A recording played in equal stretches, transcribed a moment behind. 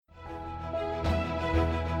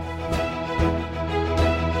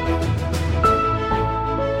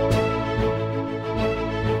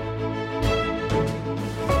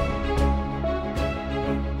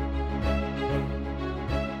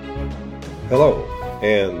Hello,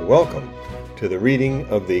 and welcome to the reading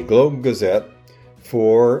of the Globe Gazette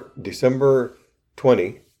for December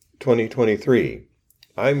 20, 2023.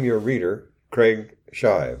 I'm your reader, Craig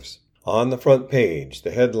Shives. On the front page,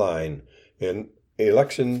 the headline, in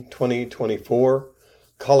Election 2024,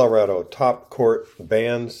 Colorado top court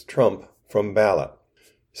bans Trump from ballot.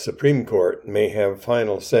 Supreme Court may have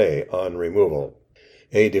final say on removal.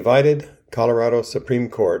 A divided Colorado Supreme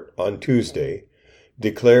Court on Tuesday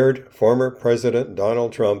declared former President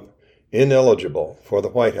Donald Trump ineligible for the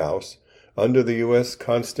White House under the U.S.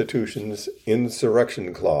 Constitution's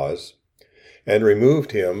Insurrection Clause and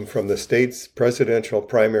removed him from the state's presidential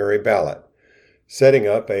primary ballot, setting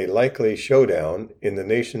up a likely showdown in the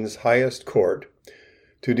nation's highest court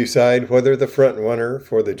to decide whether the frontrunner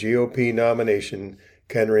for the GOP nomination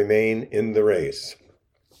can remain in the race.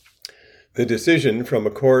 The decision from a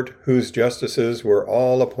court whose justices were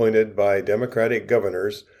all appointed by Democratic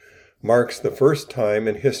governors marks the first time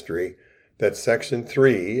in history that Section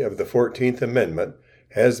 3 of the 14th Amendment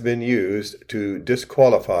has been used to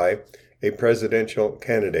disqualify a presidential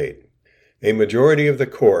candidate. A majority of the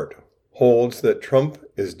court holds that Trump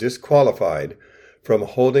is disqualified from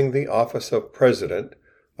holding the office of president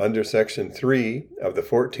under Section 3 of the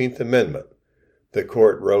 14th Amendment, the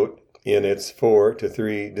court wrote in its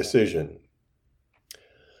 4-3 decision.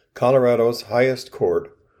 Colorado's highest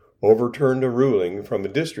court overturned a ruling from a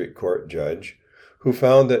district court judge who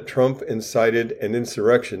found that Trump incited an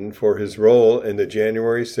insurrection for his role in the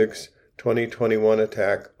January 6, 2021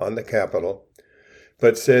 attack on the Capitol,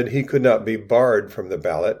 but said he could not be barred from the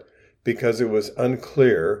ballot because it was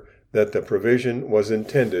unclear that the provision was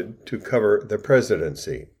intended to cover the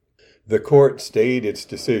presidency. The court stayed its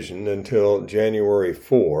decision until January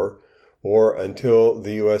 4, or until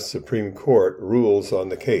the U.S. Supreme Court rules on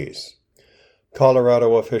the case.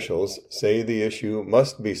 Colorado officials say the issue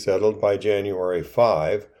must be settled by January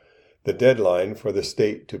 5, the deadline for the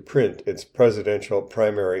state to print its presidential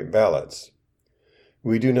primary ballots.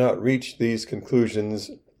 "We do not reach these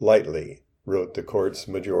conclusions lightly," wrote the court's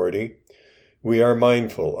majority. "We are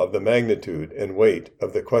mindful of the magnitude and weight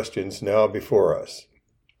of the questions now before us.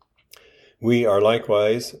 We are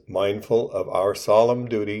likewise mindful of our solemn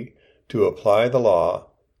duty to apply the law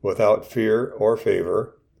without fear or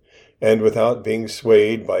favor, and without being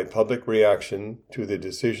swayed by public reaction to the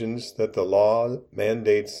decisions that the law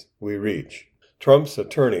mandates we reach." Trump's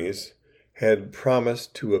attorneys had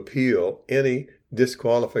promised to appeal any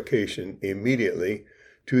disqualification immediately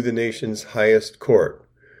to the nation's highest court,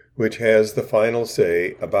 which has the final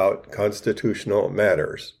say about constitutional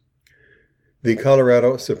matters. The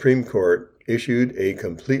Colorado Supreme Court issued a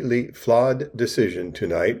completely flawed decision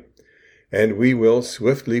tonight, and we will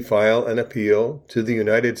swiftly file an appeal to the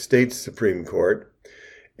United States Supreme Court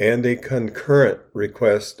and a concurrent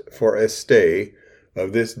request for a stay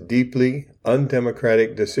of this deeply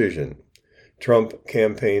undemocratic decision, Trump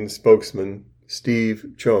campaign spokesman Steve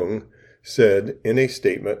Chung said in a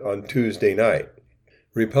statement on Tuesday night.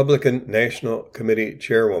 Republican National Committee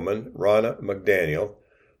Chairwoman Ronna McDaniel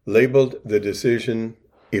labeled the decision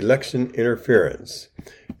election interference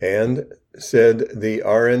and said the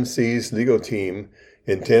RNC's legal team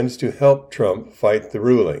intends to help Trump fight the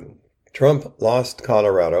ruling. Trump lost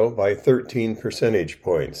Colorado by 13 percentage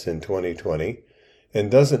points in 2020 and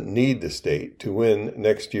doesn't need the state to win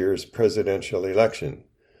next year's presidential election.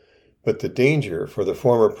 But the danger for the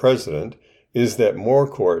former president is that more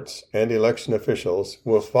courts and election officials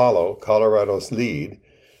will follow Colorado's lead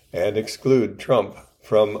and exclude Trump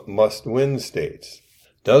from must-win states.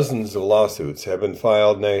 Dozens of lawsuits have been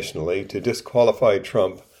filed nationally to disqualify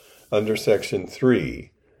Trump under Section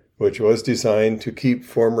 3, which was designed to keep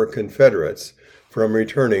former Confederates from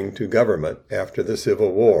returning to government after the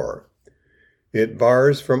Civil War. It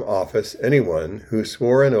bars from office anyone who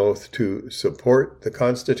swore an oath to support the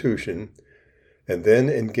Constitution and then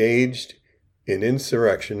engaged in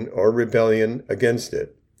insurrection or rebellion against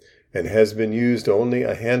it, and has been used only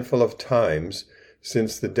a handful of times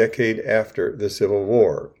since the decade after the Civil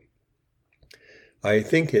War. I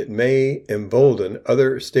think it may embolden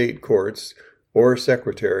other state courts or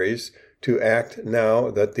secretaries to act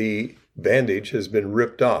now that the bandage has been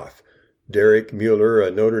ripped off, Derek Mueller,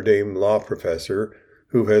 a Notre Dame law professor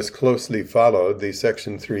who has closely followed the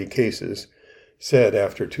Section 3 cases, said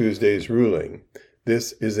after Tuesday's ruling.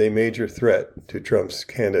 This is a major threat to Trump's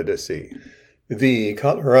candidacy. The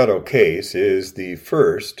Colorado case is the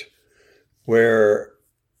first where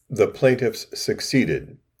the plaintiffs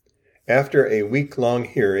succeeded. After a week-long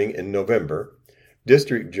hearing in November,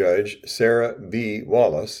 District Judge Sarah B.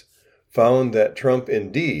 Wallace found that Trump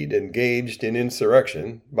indeed engaged in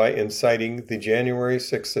insurrection by inciting the January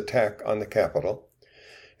 6th attack on the Capitol,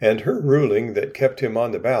 and her ruling that kept him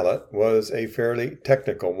on the ballot was a fairly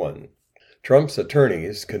technical one. Trump's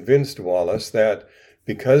attorneys convinced Wallace that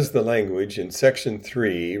because the language in Section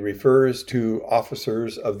 3 refers to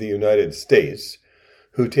officers of the United States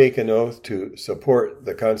who take an oath to support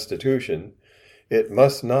the Constitution, it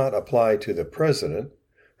must not apply to the President,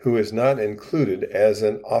 who is not included as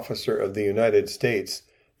an officer of the United States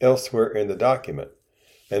elsewhere in the document,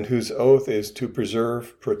 and whose oath is to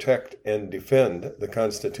preserve, protect, and defend the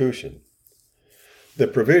Constitution. The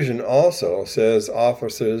provision also says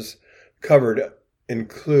officers covered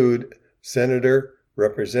include senator,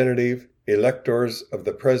 representative, electors of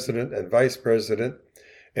the President and Vice President,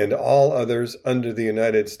 and all others under the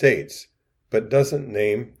United States, but doesn't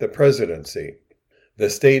name the presidency. The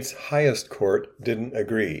state's highest court didn't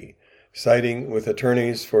agree, siding with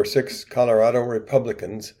attorneys for 6 Colorado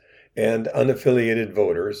Republicans and unaffiliated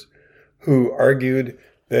voters who argued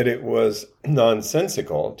that it was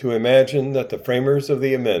nonsensical to imagine that the framers of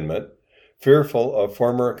the amendment, fearful of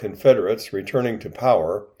former Confederates returning to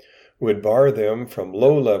power, would bar them from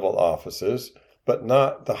low-level offices, but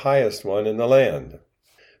not the highest one in the land.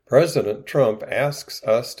 President Trump asks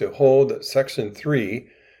us to hold that Section 3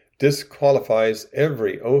 disqualifies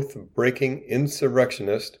every oath-breaking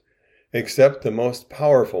insurrectionist except the most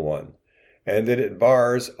powerful one, and that it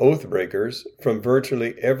bars oath-breakers from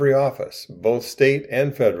virtually every office, both state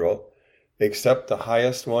and federal, except the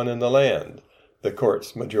highest one in the land, the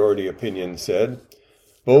court's majority opinion said.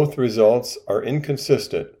 Both results are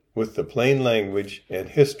inconsistent with the plain language and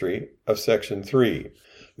history of Section 3.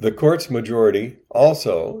 The court's majority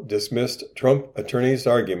also dismissed Trump attorneys'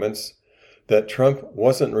 arguments that Trump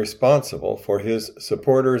wasn't responsible for his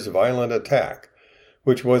supporters' violent attack,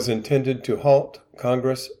 which was intended to halt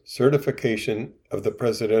Congress' certification of the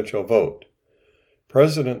presidential vote.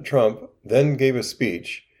 President Trump then gave a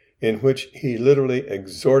speech in which he literally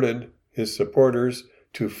exhorted his supporters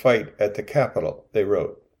to fight at the Capitol, they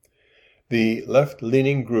wrote. The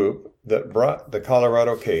left-leaning group that brought the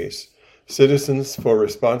Colorado case, Citizens for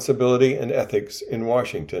Responsibility and Ethics in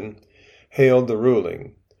Washington, hailed the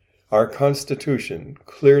ruling. Our Constitution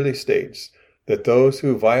clearly states that those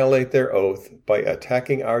who violate their oath by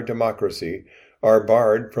attacking our democracy are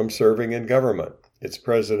barred from serving in government, its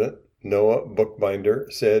president, Noah Bookbinder,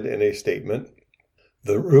 said in a statement.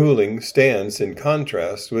 The ruling stands in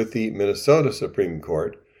contrast with the Minnesota Supreme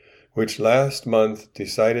Court, which last month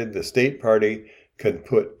decided the state party could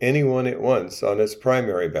put anyone it wants on its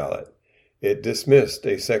primary ballot. It dismissed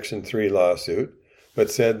a Section 3 lawsuit, but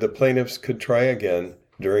said the plaintiffs could try again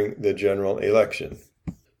during the general election.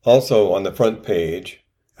 Also on the front page,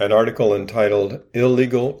 an article entitled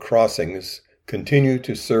Illegal Crossings Continue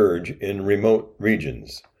to Surge in Remote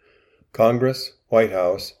Regions. Congress, White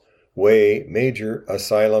House, weigh major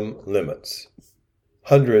asylum limits.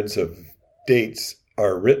 Hundreds of dates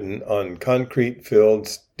are written on concrete-filled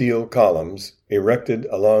steel columns erected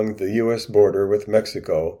along the U.S. border with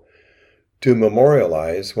Mexico to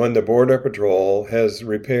memorialize when the Border Patrol has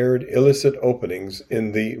repaired illicit openings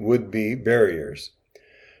in the would-be barriers.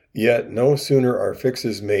 Yet no sooner are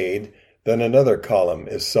fixes made than another column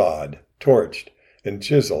is sawed, torched, and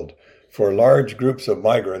chiseled for large groups of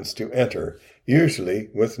migrants to enter, usually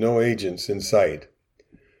with no agents in sight.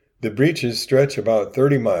 The breaches stretch about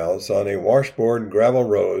 30 miles on a washboard gravel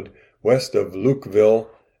road west of Lukeville,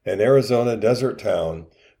 an Arizona desert town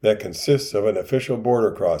that consists of an official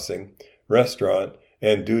border crossing, restaurant,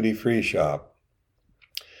 and duty-free shop.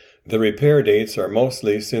 The repair dates are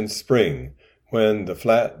mostly since spring, when the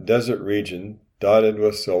flat desert region, dotted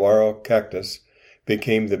with saguaro cactus,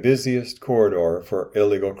 became the busiest corridor for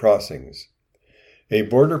illegal crossings. A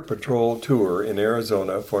Border Patrol tour in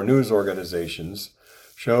Arizona for news organizations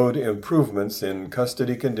showed improvements in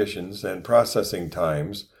custody conditions and processing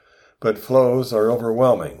times, but flows are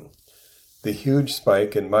overwhelming. The huge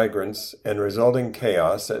spike in migrants and resulting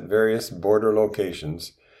chaos at various border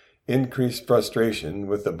locations increased frustration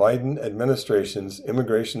with the Biden administration's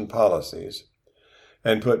immigration policies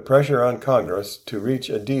and put pressure on Congress to reach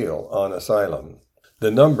a deal on asylum. The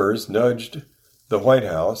numbers nudged the White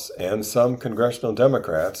House and some congressional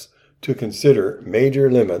Democrats to consider major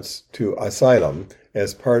limits to asylum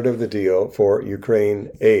as part of the deal for Ukraine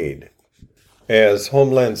aid. As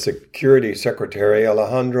Homeland Security Secretary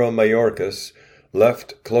Alejandro Mayorkas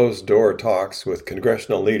left closed-door talks with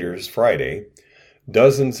congressional leaders Friday,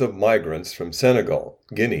 dozens of migrants from Senegal,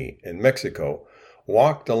 Guinea, and Mexico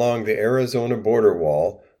walked along the Arizona border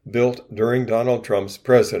wall built during Donald Trump's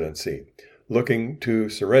presidency, looking to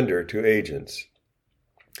surrender to agents.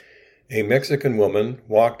 A Mexican woman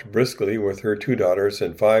walked briskly with her 2 daughters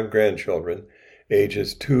and 5 grandchildren,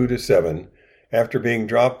 ages 2 to 7, after being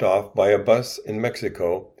dropped off by a bus in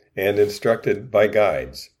Mexico and instructed by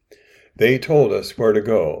guides. They told us where to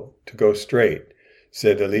go straight,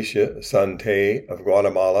 said Alicia Sante of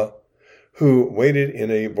Guatemala, who waited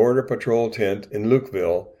in a Border Patrol tent in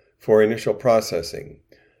Lukeville for initial processing.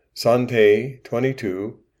 Sante,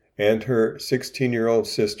 22, and her 16-year-old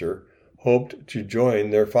sister hoped to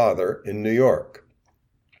join their father in New York.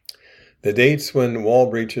 The dates when wall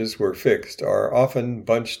breaches were fixed are often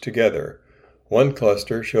bunched together. One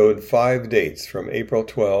cluster showed 5 dates from April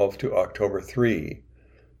 12 to October 3.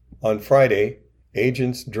 On Friday,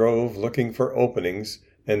 agents drove looking for openings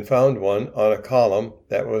and found one on a column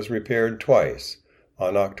that was repaired twice,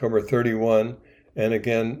 on October 31 and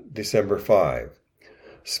again December 5.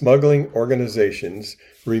 Smuggling organizations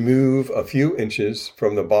remove a few inches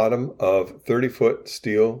from the bottom of 30-foot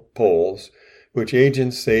steel poles, which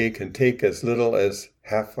agents say can take as little as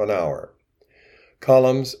half an hour.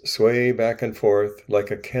 Columns sway back and forth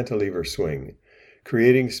like a cantilever swing,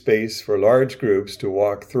 creating space for large groups to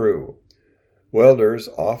walk through. Welders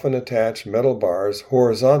often attach metal bars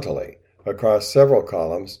horizontally across several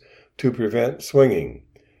columns to prevent swinging,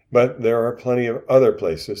 but there are plenty of other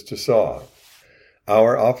places to saw.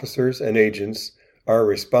 Our officers and agents are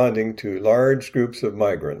responding to large groups of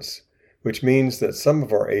migrants, which means that some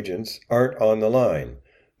of our agents aren't on the line,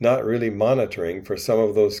 not really monitoring for some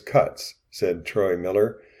of those cuts, said Troy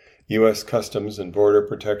Miller, U.S. Customs and Border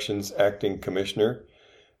Protection's acting commissioner.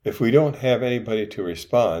 If we don't have anybody to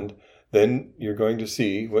respond, then you're going to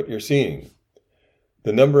see what you're seeing.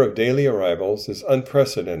 The number of daily arrivals is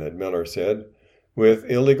unprecedented, Miller said,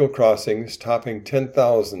 with illegal crossings topping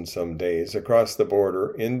 10,000 some days across the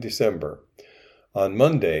border in December. On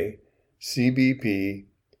Monday, CBP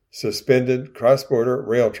suspended cross-border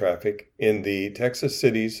rail traffic in the Texas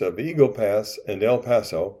cities of Eagle Pass and El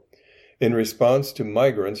Paso in response to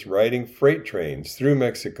migrants riding freight trains through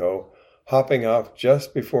Mexico, hopping off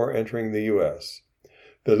just before entering the U.S.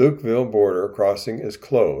 The Lukeville border crossing is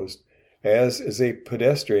closed, as is a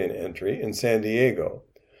pedestrian entry in San Diego,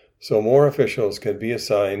 so more officials can be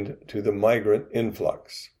assigned to the migrant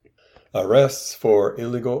influx. Arrests for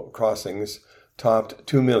illegal crossings topped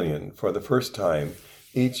 2 million for the first time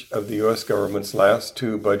each of the U.S. government's last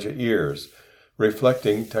 2 budget years,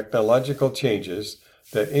 reflecting technological changes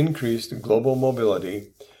that increased global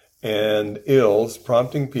mobility and ills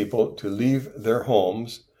prompting people to leave their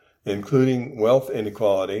homes, including wealth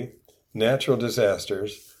inequality, natural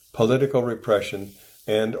disasters, political repression,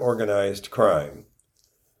 and organized crime.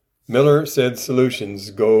 Miller said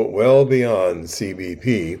solutions go well beyond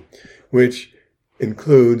CBP, which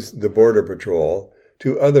includes the Border Patrol,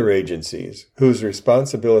 to other agencies whose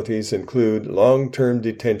responsibilities include long-term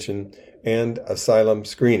detention and asylum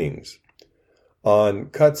screenings. On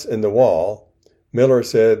cuts in the wall, Miller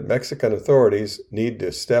said Mexican authorities need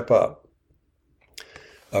to step up.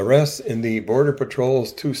 Arrests in the Border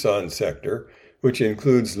Patrol's Tucson sector, which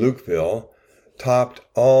includes Lukeville, topped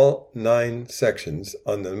all 9 sections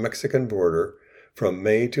on the Mexican border from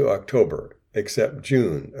May to October, except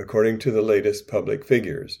June, according to the latest public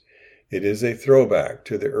figures. It is a throwback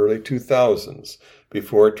to the early 2000s,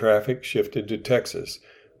 before traffic shifted to Texas,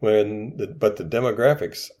 but the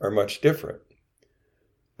demographics are much different.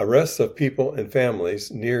 Arrests of people and families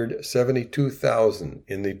neared 72,000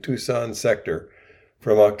 in the Tucson sector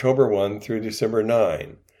from October 1 through December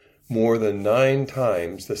 9, more than 9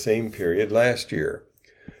 times the same period last year.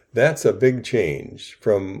 That's a big change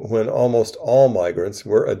from when almost all migrants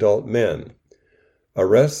were adult men.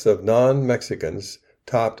 Arrests of non-Mexicans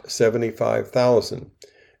topped 75,000,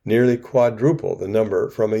 nearly quadruple the number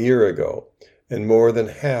from a year ago, and more than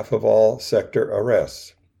half of all sector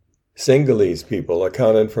arrests. Singhalese people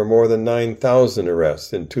accounted for more than 9,000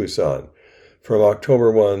 arrests in Tucson from October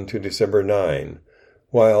 1 to December 9,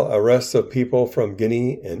 while arrests of people from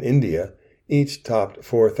Guinea and India each topped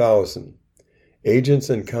 4,000. Agents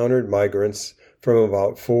encountered migrants from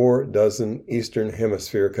about 4 dozen Eastern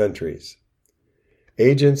Hemisphere countries.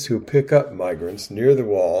 Agents who pick up migrants near the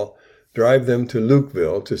wall drive them to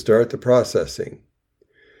Lukeville to start the processing.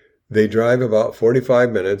 They drive about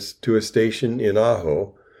 45 minutes to a station in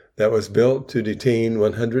Ajo that was built to detain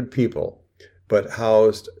 100 people, but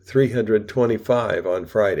housed 325 on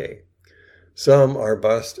Friday. Some are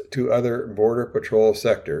bused to other Border Patrol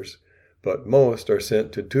sectors, but most are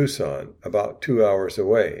sent to Tucson, about 2 hours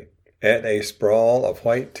away. At a sprawl of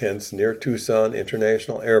white tents near Tucson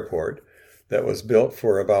International Airport that was built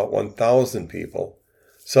for about 1,000 people,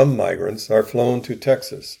 some migrants are flown to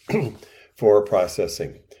Texas for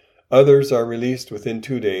processing. Others are released within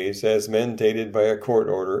 2 days as mandated by a court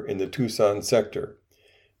order in the Tucson sector.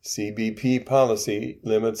 CBP policy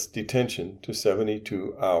limits detention to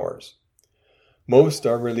 72 hours. Most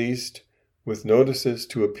are released with notices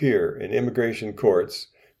to appear in immigration courts,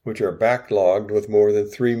 which are backlogged with more than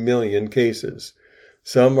 3 million cases.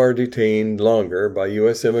 Some are detained longer by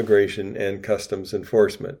U.S. Immigration and Customs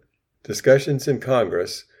Enforcement. Discussions in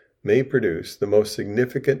Congress may produce the most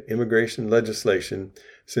significant immigration legislation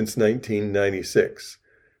since 1996.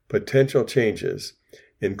 Potential changes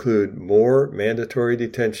include more mandatory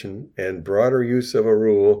detention and broader use of a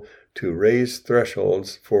rule to raise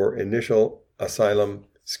thresholds for initial asylum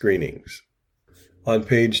screenings. On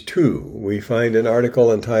page 2, we find an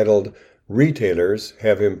article entitled, "Retailers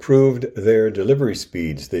Have Improved Their Delivery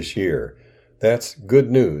Speeds This Year." That's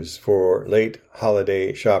good news for late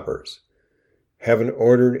holiday shoppers. Haven't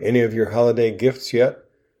ordered any of your holiday gifts yet?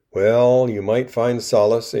 Well, you might find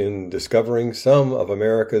solace in discovering some of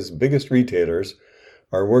America's biggest retailers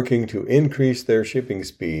are working to increase their shipping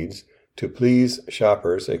speeds to please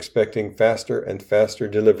shoppers expecting faster and faster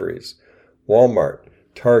deliveries. Walmart,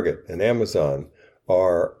 Target, and Amazon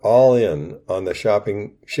are all in on the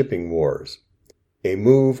shipping wars, a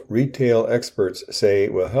move retail experts say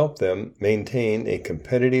will help them maintain a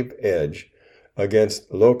competitive edge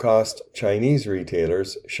against low-cost Chinese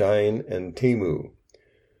retailers Shein and Temu.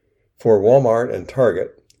 For Walmart and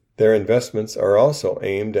Target, their investments are also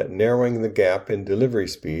aimed at narrowing the gap in delivery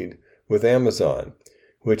speed with Amazon,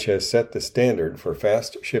 which has set the standard for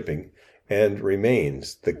fast shipping and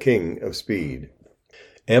remains the king of speed.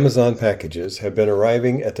 Amazon packages have been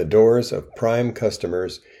arriving at the doors of Prime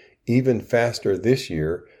customers even faster this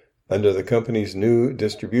year under the company's new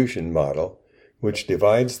distribution model, which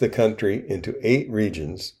divides the country into 8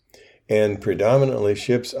 regions and predominantly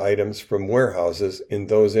ships items from warehouses in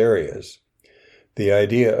those areas. The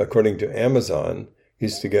idea, according to Amazon,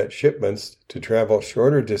 is to get shipments to travel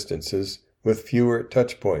shorter distances with fewer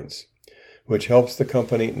touch points, which helps the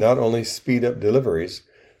company not only speed up deliveries,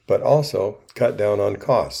 but also cut down on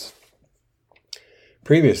costs.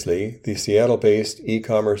 Previously, the Seattle-based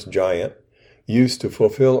e-commerce giant used to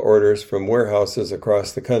fulfill orders from warehouses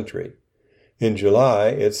across the country. In July,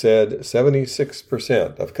 it said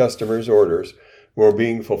 76% of customers' orders were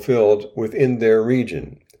being fulfilled within their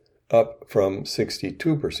region, up from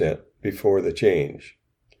 62% before the change.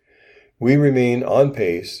 We remain on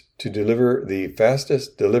pace to deliver the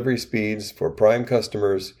fastest delivery speeds for Prime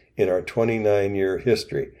customers in our 29-year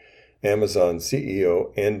history, Amazon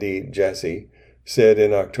CEO Andy Jassy said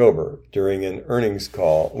in October during an earnings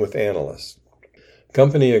call with analysts.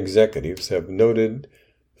 Company executives have noted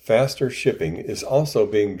faster shipping is also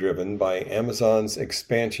being driven by Amazon's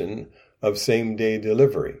expansion of same-day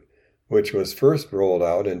delivery, which was first rolled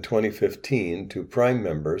out in 2015 to Prime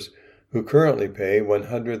members who currently pay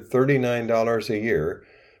 $139 a year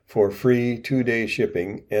for free 2-day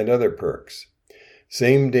shipping and other perks.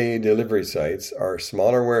 Same-day delivery sites are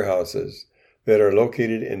smaller warehouses that are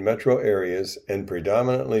located in metro areas and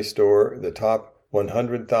predominantly store the top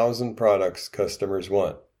 100,000 products customers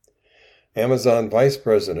want. Amazon Vice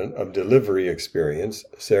President of Delivery Experience,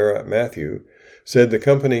 Sarah Matthew, said the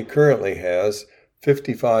company currently has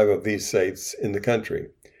 55 of these sites in the country,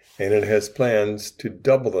 and it has plans to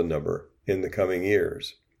double the number in the coming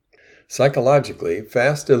years. Psychologically,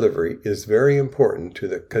 fast delivery is very important to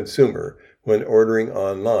the consumer when ordering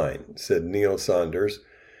online, said Neil Saunders,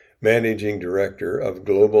 Managing Director of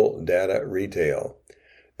Global Data Retail.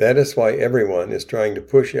 That is why everyone is trying to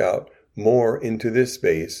push out more into this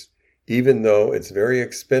space, even though it's very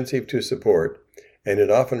expensive to support and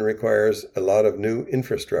it often requires a lot of new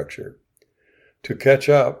infrastructure. To catch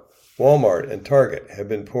up, Walmart and Target have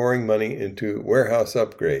been pouring money into warehouse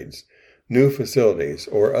upgrades, new facilities,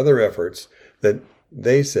 or other efforts that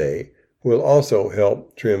they say will also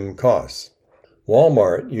help trim costs.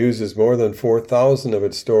 Walmart uses more than 4,000 of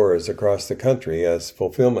its stores across the country as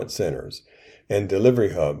fulfillment centers and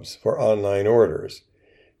delivery hubs for online orders.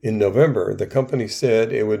 In November, the company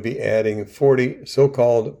said it would be adding 40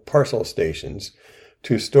 so-called parcel stations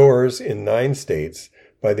to stores in 9 states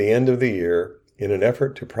by the end of the year in an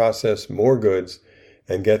effort to process more goods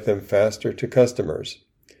and get them faster to customers.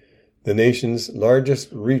 The nation's largest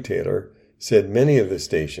retailer said many of the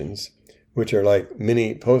stations, which are like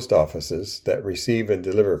mini post offices that receive and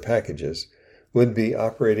deliver packages, would be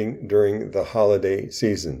operating during the holiday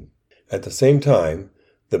season. At the same time,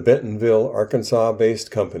 the Bentonville, Arkansas-based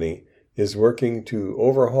company is working to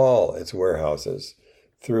overhaul its warehouses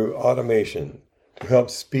through automation to help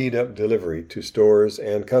speed up delivery to stores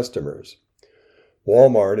and customers.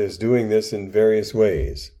 Walmart is doing this in various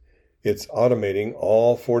ways. it's automating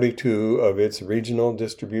all 42 of its regional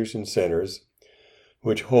distribution centers,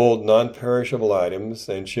 which hold non-perishable items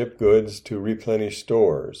and ship goods to replenish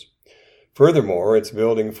stores. Furthermore, it's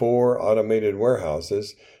building 4 automated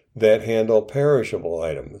warehouses that handle perishable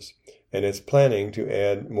items, and it's planning to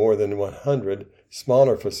add more than 100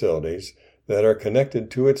 smaller facilities that are connected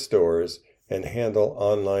to its stores and handle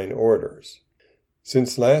online orders.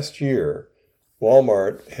 Since last year,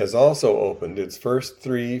 Walmart has also opened its first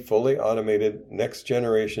 3 fully automated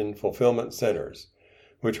next-generation fulfillment centers,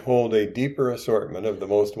 which hold a deeper assortment of the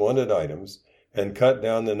most wanted items and cut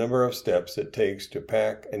down the number of steps it takes to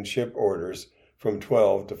pack and ship orders from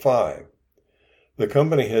 12 to 5. The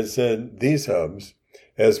company has said these hubs,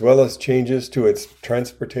 as well as changes to its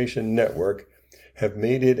transportation network, have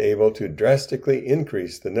made it able to drastically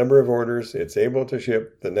increase the number of orders it's able to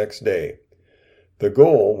ship the next day. The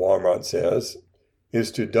goal, Walmart says,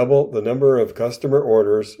 is to double the number of customer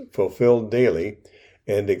orders fulfilled daily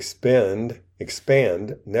and expand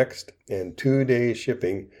next and 2-day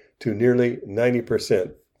shipping to nearly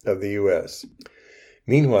 90% of the U.S.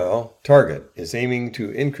 Meanwhile, Target is aiming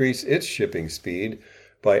to increase its shipping speed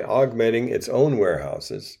by augmenting its own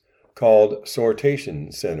warehouses, called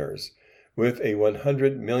sortation centers, with a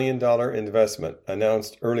 $100 million investment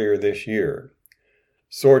announced earlier this year.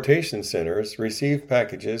 Sortation centers receive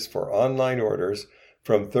packages for online orders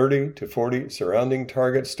from 30 to 40 surrounding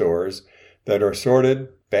Target stores that are sorted,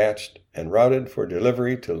 batched, and routed for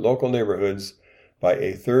delivery to local neighborhoods by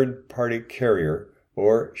a third-party carrier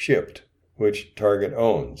or shipped, which Target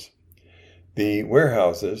owns. The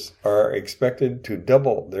warehouses are expected to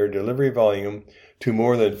double their delivery volume to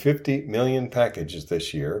more than 50 million packages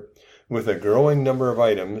this year, with a growing number of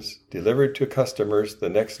items delivered to customers the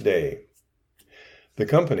next day. The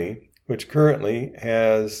company, which currently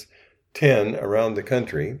has 10 around the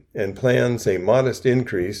country and plans a modest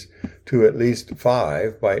increase to at least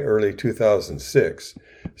 5 by early 2006,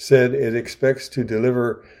 said it expects to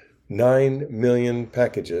deliver 9 million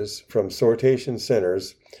packages from sortation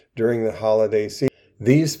centers during the holiday season.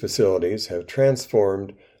 These facilities have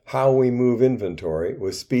transformed how we move inventory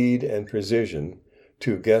with speed and precision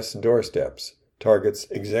to guest doorsteps, Target's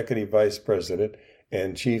Executive Vice President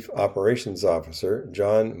and Chief Operations Officer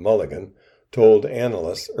John Mulligan told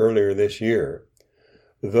analysts earlier this year.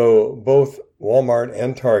 Though both Walmart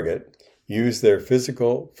and Target use their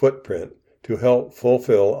physical footprint to help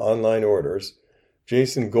fulfill online orders,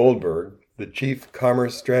 Jason Goldberg, the Chief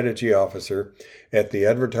Commerce Strategy Officer at the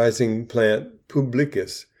advertising plant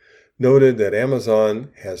Publicis, noted that Amazon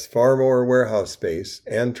has far more warehouse space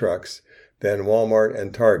and trucks than Walmart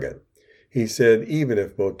and Target. He said even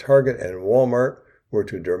if both Target and Walmart were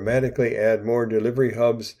to dramatically add more delivery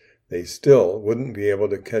hubs, they still wouldn't be able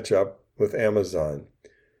to catch up with Amazon.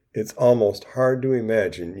 It's almost hard to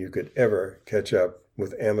imagine you could ever catch up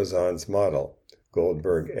with Amazon's model,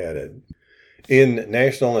 Goldberg added. In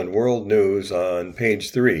national and world news on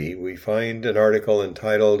page 3, we find an article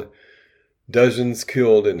entitled Dozens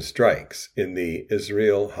Killed in Strikes in the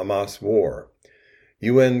Israel-Hamas War.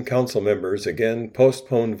 UN Council members again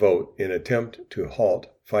postpone vote in attempt to halt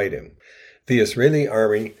fighting. The Israeli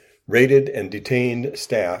army raided and detained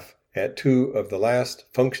staff at 2 of the last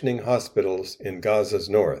functioning hospitals in Gaza's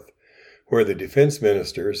north, where the defense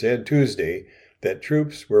minister said Tuesday that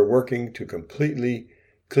troops were working to completely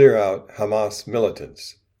clear out Hamas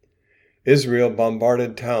militants. Israel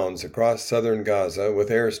bombarded towns across southern Gaza with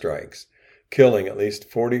airstrikes, killing at least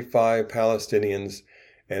 45 Palestinians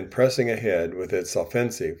and pressing ahead with its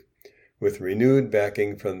offensive, with renewed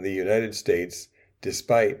backing from the United States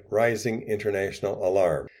despite rising international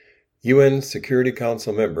alarm. UN Security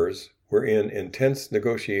Council members were in intense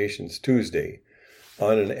negotiations Tuesday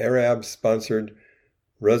on an Arab-sponsored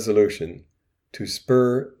resolution to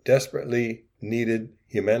spur desperately needed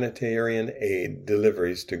humanitarian aid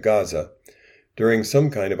deliveries to Gaza during some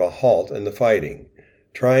kind of a halt in the fighting,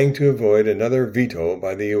 trying to avoid another veto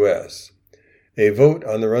by the U.S. A vote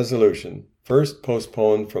on the resolution, first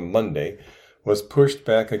postponed from Monday, was pushed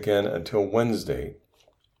back again until Wednesday,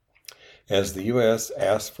 as the U.S.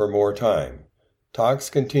 asked for more time. Talks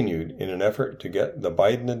continued in an effort to get the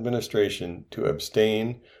Biden administration to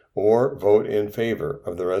abstain or vote in favor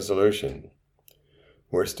of the resolution.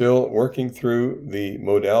 We're still working through the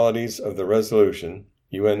modalities of the resolution,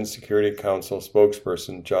 UN Security Council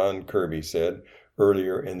spokesperson John Kirby said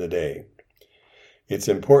earlier in the day. It's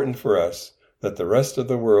important for us that the rest of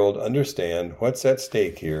the world understand what's at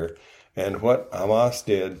stake here and what Hamas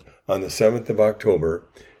did on the 7th of October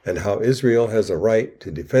and how Israel has a right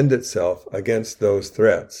to defend itself against those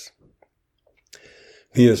threats.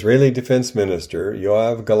 The Israeli Defense Minister,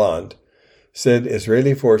 Yoav Gallant, said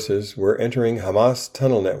Israeli forces were entering Hamas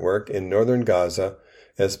tunnel network in northern Gaza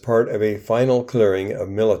as part of a final clearing of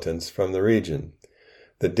militants from the region.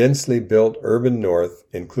 The densely built urban north,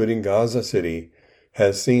 including Gaza City,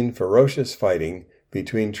 has seen ferocious fighting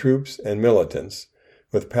between troops and militants,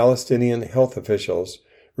 with Palestinian health officials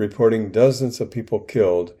reporting dozens of people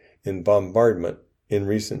killed in bombardment in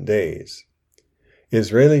recent days.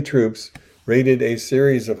 Israeli troops raided a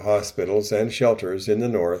series of hospitals and shelters in the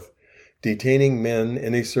north, detaining men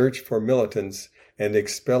in a search for militants and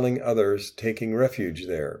expelling others taking refuge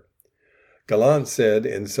there. Gallant said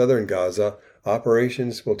in southern Gaza,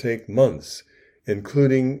 operations will take months,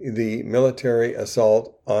 including the military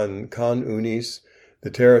assault on Khan Yunis,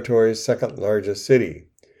 the territory's second largest city.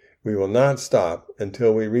 We will not stop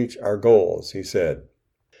until we reach our goals, he said.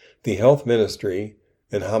 The health ministry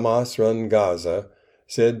in Hamas-run Gaza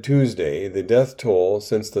said Tuesday the death toll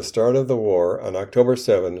since the start of the war on October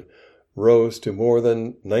 7 rose to more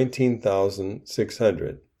than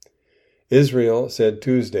 19,600. Israel said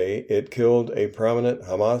Tuesday it killed a prominent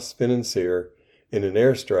Hamas financier in an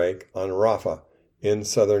airstrike on Rafah in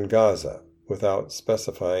southern Gaza, without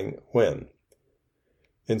specifying when.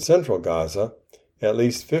 In central Gaza, at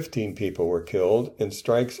least 15 people were killed in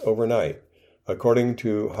strikes overnight, according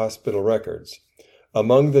to hospital records.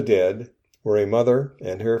 Among the dead were a mother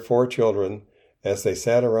and her 4 children as they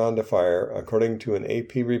sat around a fire, according to an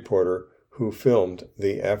AP reporter who filmed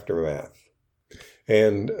the aftermath.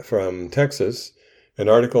 And from Texas, an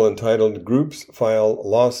article entitled "Groups File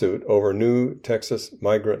Lawsuit Over New Texas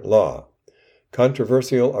Migrant Law.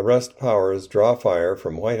 Controversial Arrest Powers Draw Fire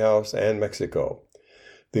from White House and Mexico."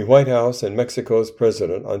 The White House and Mexico's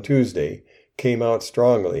president on Tuesday came out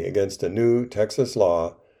strongly against a new Texas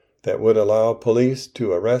law that would allow police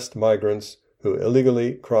to arrest migrants who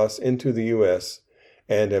illegally cross into the U.S.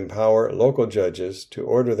 and empower local judges to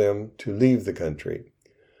order them to leave the country.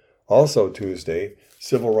 Also Tuesday,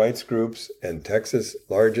 civil rights groups and Texas'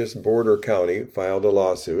 largest border county filed a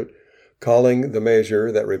lawsuit calling the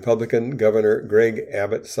measure that Republican Governor Greg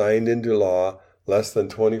Abbott signed into law less than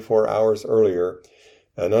 24 hours earlier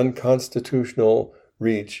an unconstitutional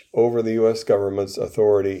reach over the U.S. government's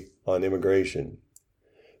authority on immigration.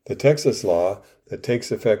 The Texas law that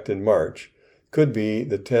takes effect in March could be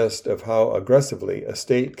the test of how aggressively a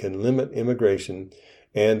state can limit immigration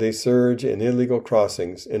and a surge in illegal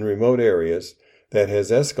crossings in remote areas that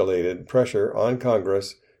has escalated pressure on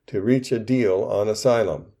Congress to reach a deal on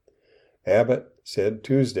asylum. Abbott said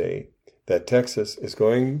Tuesday that Texas is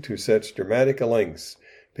going to such dramatic lengths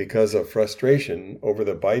because of frustration over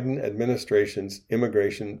the Biden administration's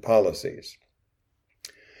immigration policies.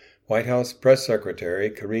 White House Press Secretary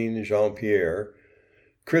Karine Jean-Pierre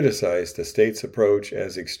criticized the state's approach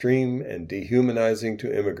as extreme and dehumanizing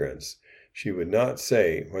to immigrants. She would not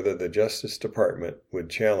say whether the Justice Department would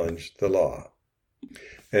challenge the law.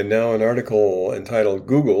 And now an article entitled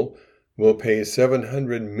 "Google Will Pay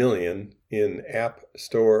 $700 Million in App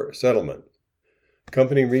Store Settlement.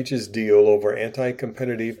 Company Reaches Deal Over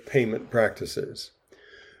Anti-Competitive Payment Practices."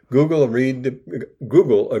 Google agreed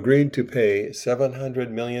to pay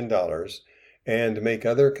 $700 million and make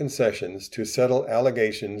other concessions to settle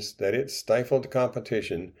allegations that it stifled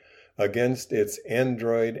competition against its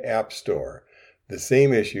Android App Store, the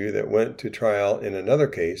same issue that went to trial in another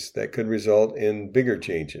case that could result in bigger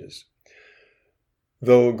changes.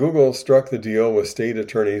 Though Google struck the deal with state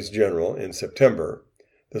attorneys general in September,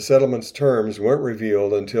 the settlement's terms weren't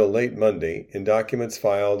revealed until late Monday in documents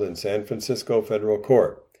filed in San Francisco federal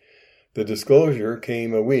court. The disclosure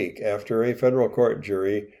came a week after a federal court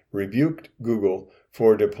jury rebuked Google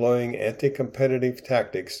for deploying anti-competitive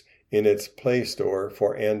tactics in its Play Store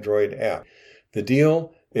for Android apps. The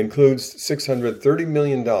deal includes $630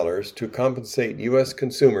 million to compensate U.S.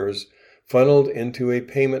 consumers funneled into a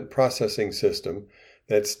payment processing system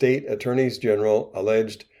that state attorneys general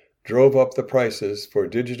alleged drove up the prices for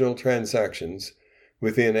digital transactions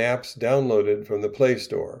within apps downloaded from the Play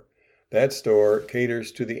Store. That store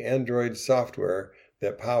caters to the Android software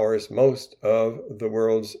that powers most of the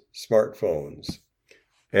world's smartphones.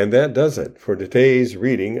 And that does it for today's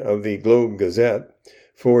reading of the Globe Gazette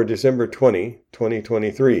for December 20,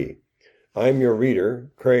 2023. I'm your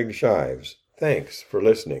reader, Craig Shives. Thanks for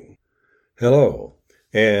listening. Hello,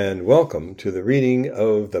 and welcome to the reading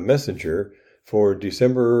of The Messenger for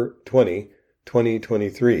December 20,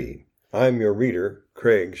 2023. I'm your reader,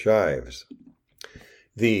 Craig Shives.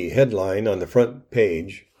 The headline on the front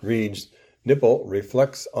page reads, "Knipple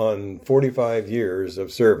reflects on 45 years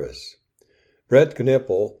of service." Brett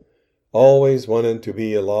Knipple always wanted to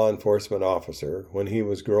be a law enforcement officer when he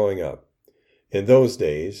was growing up. In those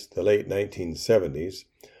days, the late 1970s,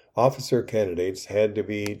 officer candidates had to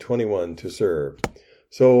be 21 to serve.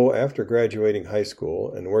 So after graduating high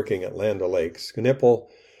school and working at Land O'Lakes, Knipple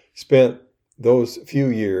spent those few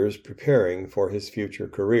years preparing for his future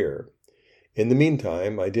career. In the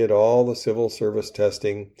meantime, I did all the civil service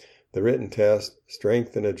testing, the written test,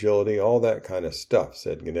 strength and agility, all that kind of stuff,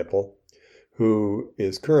 said Knipple, who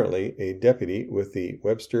is currently a deputy with the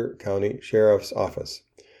Webster County Sheriff's Office.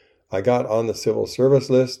 I got on the civil service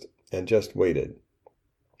list and just waited.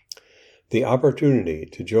 The opportunity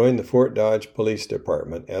to join the Fort Dodge Police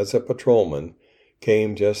Department as a patrolman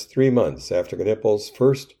came just 3 months after Knipple's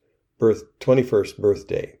 21st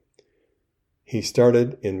birthday. He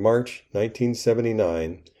started in March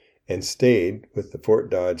 1979 and stayed with the Fort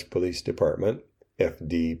Dodge Police Department,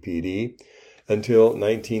 FDPD, until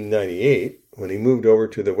 1998 when he moved over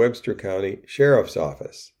to the Webster County Sheriff's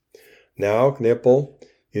Office. Now Knipple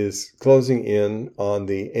is closing in on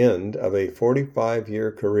the end of a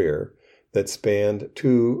 45-year career that spanned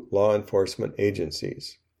 2 law enforcement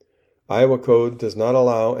agencies. Iowa Code does not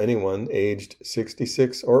allow anyone aged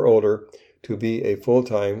 66 or older to be a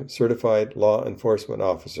full-time certified law enforcement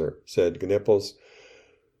officer, said Knipple's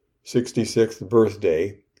 66th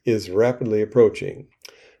birthday is rapidly approaching.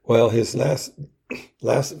 While his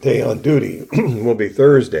last day on duty will be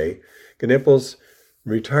Thursday, Knipple's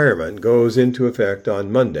retirement goes into effect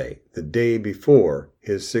on Monday, the day before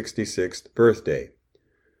his 66th birthday.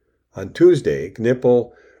 On Tuesday,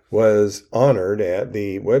 Knipple was honored at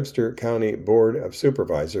the Webster County Board of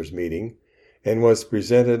Supervisors meeting and was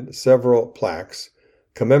presented several plaques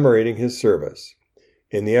commemorating his service.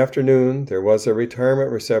 In the afternoon, there was a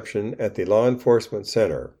retirement reception at the Law Enforcement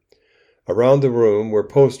Center. Around the room were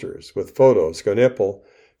posters with photos of Knipple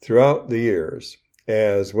throughout the years,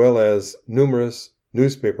 as well as numerous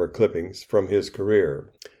newspaper clippings from his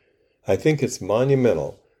career. I think it's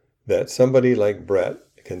monumental that somebody like Brett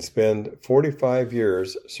can spend 45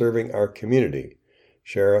 years serving our community,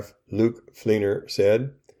 Sheriff Luke Fleener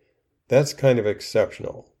said. That's kind of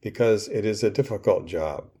exceptional because it is a difficult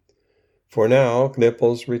job. For now,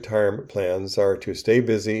 Knipple's retirement plans are to stay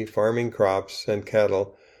busy farming crops and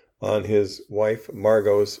cattle on his wife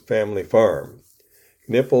Margot's family farm.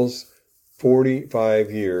 Knipple's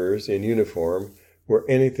 45 years in uniform were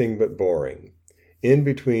anything but boring. In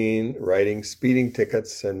between writing speeding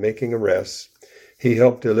tickets and making arrests, he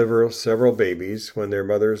helped deliver several babies when their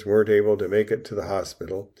mothers weren't able to make it to the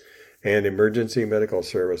hospital, and emergency medical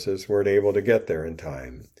services weren't able to get there in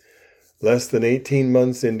time. Less than 18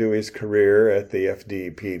 months into his career at the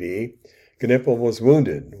FDPD, Knipple was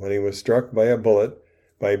wounded when he was struck by a bullet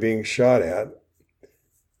by being shot at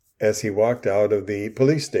as he walked out of the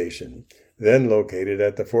police station, then located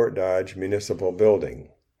at the Fort Dodge Municipal Building.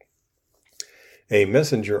 A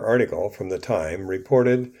Messenger article from the Time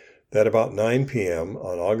reported that about 9 p.m.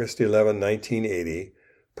 on August 11, 1980,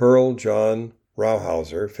 Pearl John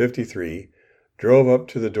Rauhauser, 53, drove up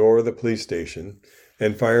to the door of the police station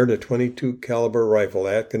and fired a .22 caliber rifle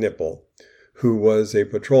at Knipple, who was a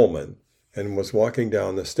patrolman and was walking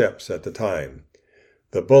down the steps at the time.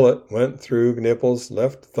 The bullet went through Knipple's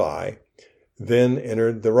left thigh, then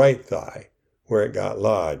entered the right thigh, where it got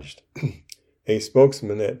lodged. A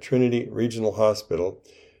spokesman at Trinity Regional Hospital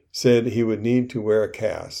said he would need to wear a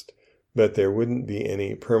cast, but there wouldn't be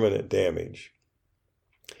any permanent damage.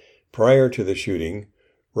 Prior to the shooting,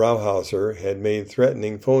 Rauhauser had made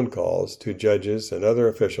threatening phone calls to judges and other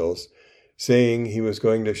officials, saying he was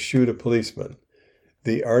going to shoot a policeman.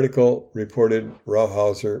 The article reported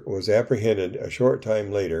Rauhauser was apprehended a short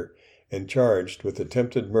time later and charged with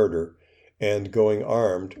attempted murder and going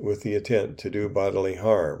armed with the intent to do bodily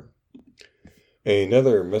harm.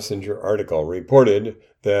 Another Messenger article reported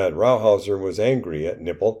that Rauhauser was angry at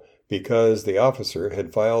Knipple because the officer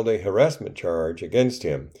had filed a harassment charge against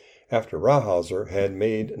him after Rauhauser had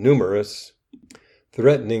made numerous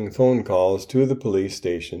threatening phone calls to the police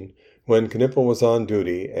station when Knipple was on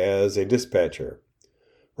duty as a dispatcher.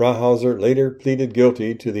 Rauhauser later pleaded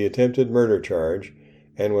guilty to the attempted murder charge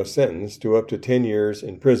and was sentenced to up to 10 years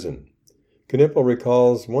in prison. Knipple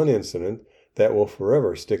recalls one incident that will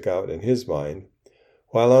forever stick out in his mind.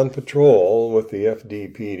 While on patrol with the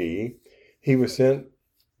FDPD, he was sent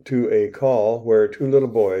to a call where 2 little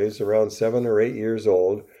boys around 7 or 8 years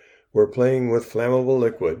old were playing with flammable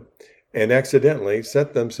liquid and accidentally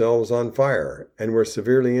set themselves on fire and were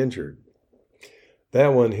severely injured.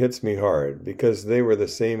 That one hits me hard because they were the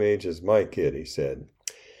same age as my kid, he said.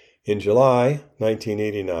 In July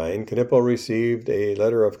 1989, Knipple received a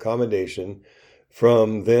letter of commendation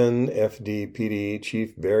from then FDPD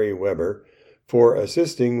Chief Barry Weber for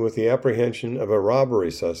assisting with the apprehension of a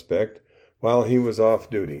robbery suspect while he was off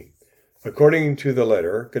duty. According to the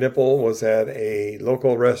letter, Knipple was at a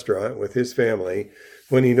local restaurant with his family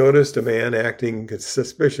when he noticed a man acting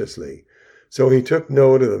suspiciously. So he took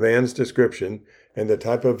note of the man's description and the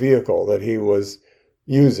type of vehicle that he was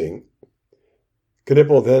using.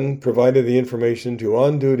 Knipple then provided the information to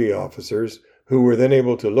on-duty officers who were then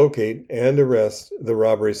able to locate and arrest the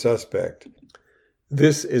robbery suspect.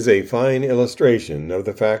 This is a fine illustration of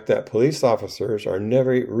the fact that police officers are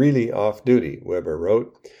never really off duty, Weber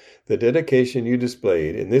wrote. The dedication you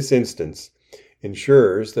displayed in this instance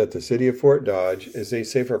ensures that the city of Fort Dodge is a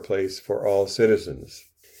safer place for all citizens.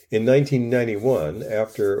 In 1991,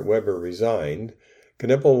 after Weber resigned,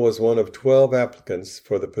 Knipple was one of 12 applicants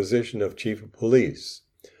for the position of chief of police.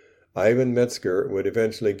 Ivan Metzger would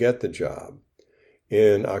eventually get the job.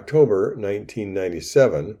 In October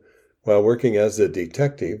 1997, while working as a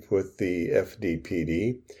detective with the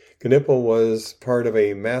FDPD, Knipple was part of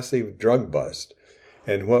a massive drug bust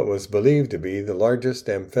and what was believed to be the largest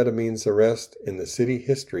amphetamines arrest in the city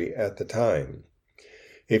history at the time.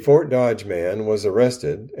 A Fort Dodge man was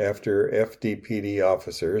arrested after FDPD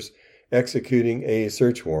officers executing a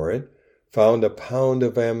search warrant found a pound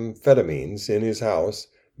of amphetamines in his house,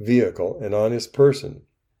 vehicle, and on his person.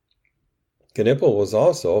 Knipple was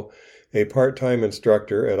also a part-time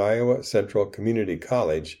instructor at Iowa Central Community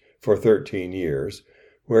College for 13 years,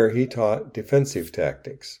 where he taught defensive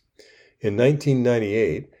tactics. In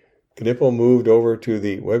 1998, Knipple moved over to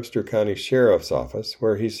the Webster County Sheriff's Office,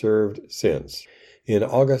 where he served since. In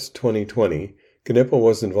August 2020, Knipple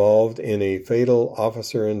was involved in a fatal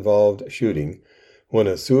officer-involved shooting when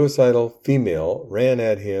a suicidal female ran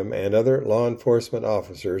at him and other law enforcement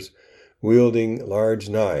officers wielding large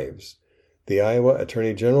knives. The Iowa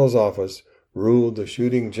Attorney General's office ruled the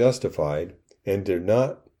shooting justified and did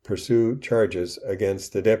not pursue charges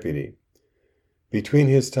against the deputy. Between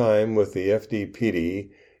his time with the FDPD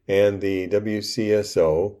and the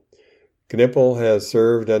WCSO, Knipple has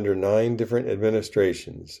served under 9 different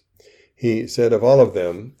administrations. He said of all of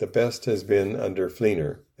them, the best has been under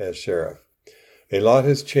Fleener as sheriff. A lot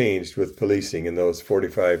has changed with policing in those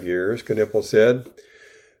 45 years, Knipple said.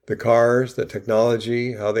 The cars, the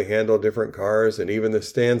technology, how they handle different cars, and even the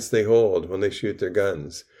stance they hold when they shoot their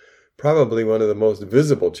guns. Probably one of the most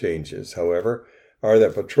visible changes, however, are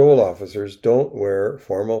that patrol officers don't wear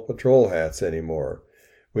formal patrol hats anymore.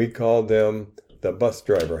 We called them the bus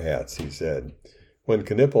driver hats, he said. When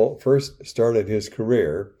Knipple first started his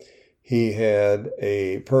career, he had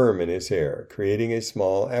a perm in his hair, creating a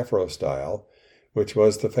small afro style, which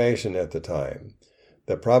was the fashion at the time.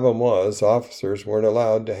 The problem was officers weren't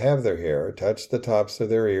allowed to have their hair touch the tops of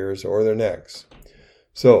their ears or their necks.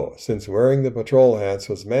 So, since wearing the patrol hats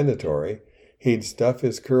was mandatory, he'd stuff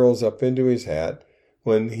his curls up into his hat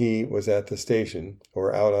when he was at the station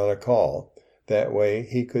or out on a call. That way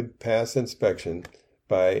he could pass inspection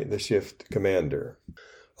by the shift commander.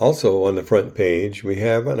 Also on the front page, we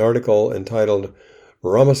have an article entitled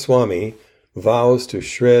Ramaswamy Vows to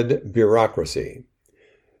Shred Bureaucracy.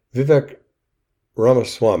 Vivek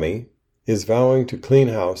Ramaswamy is vowing to clean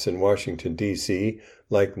house in Washington, D.C.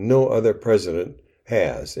 like no other president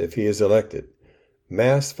has if he is elected.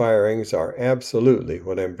 Mass firings are absolutely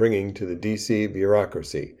what I'm bringing to the D.C.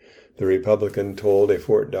 bureaucracy, the Republican told a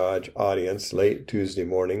Fort Dodge audience late Tuesday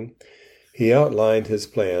morning. He outlined his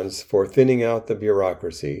plans for thinning out the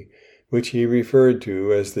bureaucracy, which he referred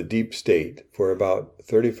to as the deep state, for about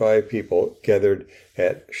 35 people gathered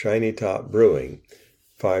at Shiny Top Brewing,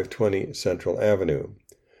 520 Central Avenue.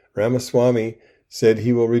 Ramaswamy said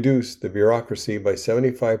he will reduce the bureaucracy by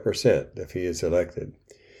 75% if he is elected.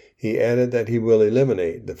 He added that he will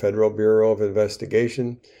eliminate the Federal Bureau of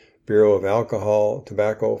Investigation, Bureau of Alcohol,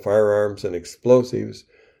 Tobacco, Firearms, and Explosives,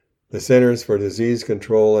 the Centers for Disease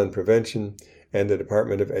Control and Prevention, and the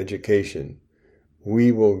Department of Education.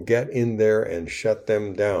 We will get in there and shut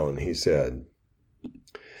them down, he said.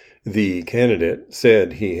 The candidate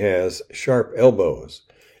said he has sharp elbows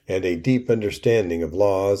and a deep understanding of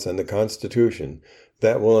laws and the Constitution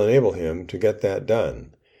that will enable him to get that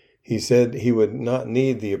done. He said he would not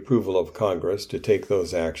need the approval of Congress to take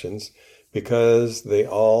those actions because they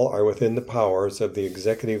all are within the powers of the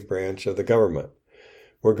executive branch of the government.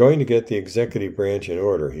 We're going to get the executive branch in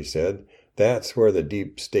order, he said. That's where the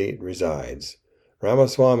deep state resides.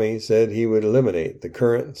 Ramaswamy said he would eliminate the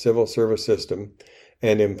current civil service system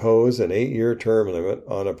and impose an 8-year term limit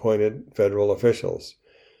on appointed federal officials.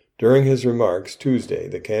 During his remarks Tuesday,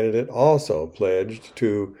 the candidate also pledged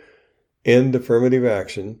to end affirmative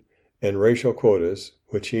action and racial quotas,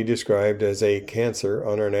 which he described as a cancer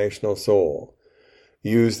on our national soul,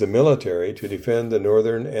 use the military to defend the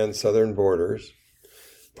northern and southern borders,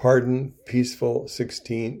 pardon peaceful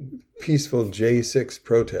J6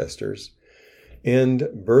 protesters, end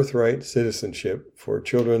birthright citizenship for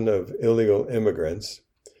children of illegal immigrants,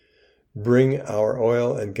 bring our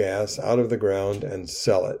oil and gas out of the ground and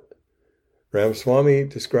sell it. Ramaswamy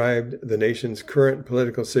described the nation's current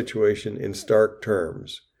political situation in stark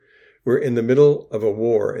terms. We're in the middle of a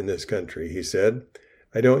war in this country, he said.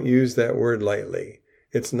 I don't use that word lightly.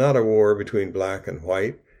 It's not a war between black and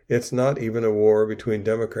white. It's not even a war between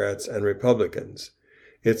Democrats and Republicans.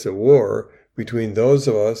 It's a war between those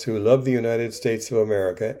of us who love the United States of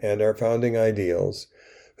America and our founding ideals,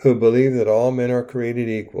 who believe that all men are created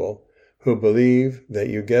equal, who believe that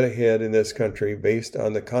you get ahead in this country based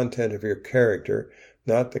on the content of your character,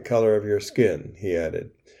 not the color of your skin, he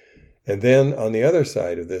added. And then on the other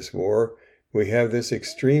side of this war, we have this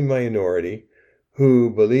extreme minority who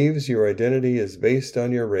believes your identity is based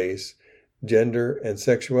on your race, gender, and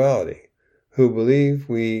sexuality, who believe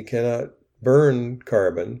we cannot burn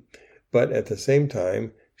carbon, but at the same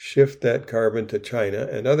time shift that carbon to China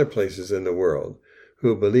and other places in the world,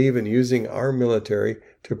 who believe in using our military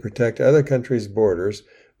to protect other countries' borders,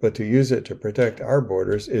 but to use it to protect our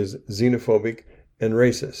borders is xenophobic and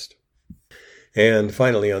racist. And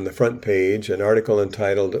finally, on the front page, an article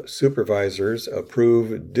entitled Supervisors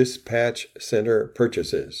Approve Dispatch Center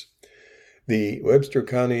Purchases. The Webster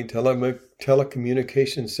County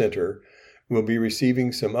Telecommunications Center will be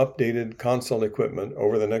receiving some updated console equipment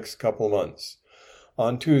over the next couple months.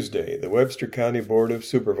 On Tuesday, the Webster County Board of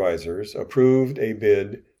Supervisors approved a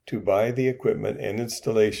bid to buy the equipment and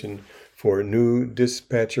installation for new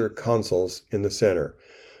dispatcher consoles in the center.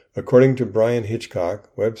 According to Brian Hitchcock,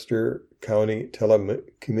 Webster County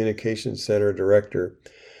Telecommunications Center Director,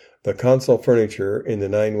 the console furniture in the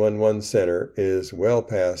 911 center is well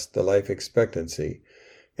past the life expectancy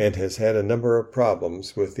and has had a number of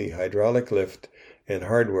problems with the hydraulic lift and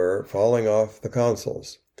hardware falling off the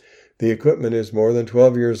consoles. The equipment is more than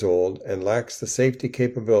 12 years old and lacks the safety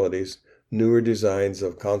capabilities newer designs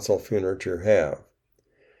of console furniture have.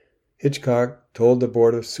 Hitchcock told the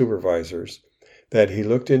Board of Supervisors that he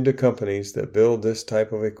looked into companies that build this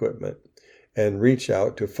type of equipment and reached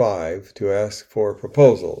out to 5 to ask for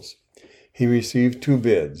proposals. He received 2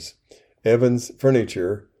 bids, Evans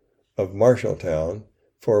Furniture of Marshalltown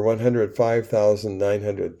for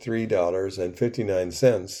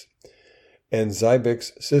 $105,903.59 and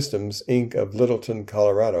Zybex Systems, Inc. of Littleton,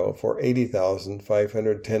 Colorado for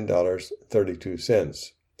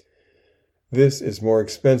 $80,510.32. This is more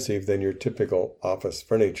expensive than your typical office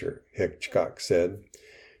furniture, Hitchcock said.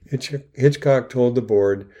 Hitchcock told the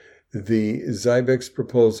board the Zybex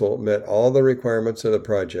proposal met all the requirements of the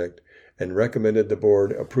project and recommended the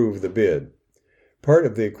board approve the bid. Part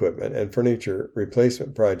of the equipment and furniture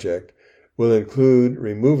replacement project will include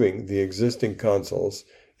removing the existing consoles,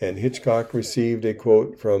 and Hitchcock received a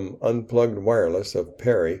quote from Unplugged Wireless of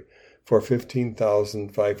Perry for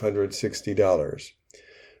 $15,560.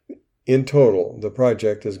 In total, the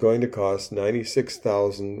project is going to cost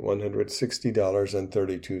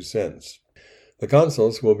 $96,160.32. The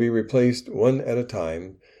consoles will be replaced one at a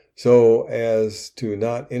time so as to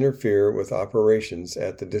not interfere with operations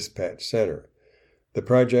at the dispatch center. The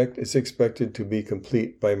project is expected to be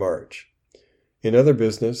complete by March. In other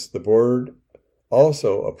business, the board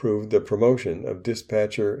also approved the promotion of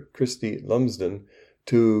dispatcher Christy Lumsden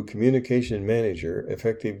to communication manager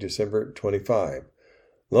effective December 25.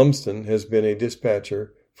 Lumsden has been a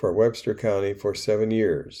dispatcher for Webster County for 7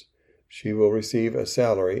 years. She will receive a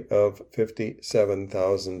salary of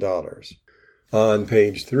 $57,000. On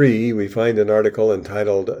page 3, we find an article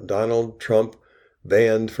entitled Donald Trump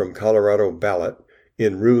Banned from Colorado Ballot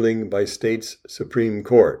in Ruling by State's Supreme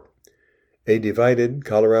Court. A divided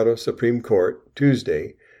Colorado Supreme Court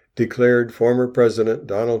Tuesday declared former President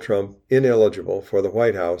Donald Trump ineligible for the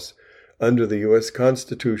White House under the U.S.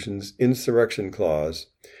 Constitution's Insurrection Clause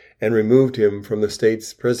and removed him from the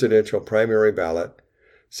state's presidential primary ballot,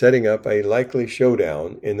 setting up a likely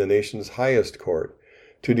showdown in the nation's highest court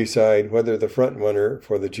to decide whether the frontrunner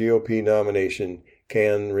for the GOP nomination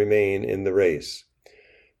can remain in the race.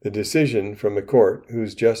 The decision from the court,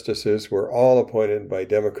 whose justices were all appointed by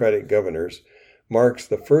Democratic governors, marks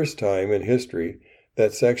the first time in history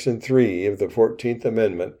that Section 3 of the 14th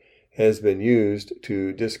Amendment has been used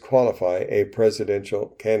to disqualify a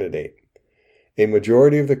presidential candidate. A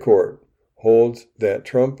majority of the court holds that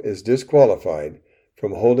Trump is disqualified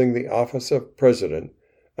from holding the office of president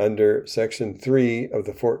under Section 3 of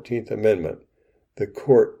the 14th Amendment, the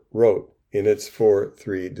court wrote in its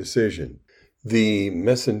 4-3 decision. The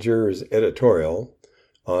Messenger's editorial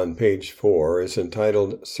on page 4 is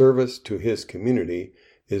entitled Service to His Community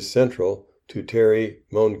is Central to Terry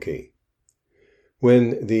Moenke.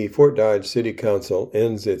 When the Fort Dodge City Council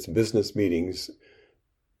ends its business meetings,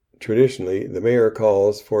 traditionally the mayor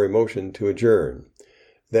calls for a motion to adjourn.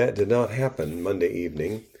 That did not happen Monday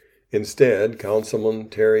evening. Instead, Councilman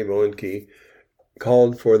Terry Moenke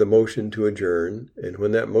called for the motion to adjourn, and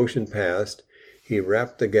when that motion passed, he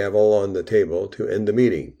rapped the gavel on the table to end the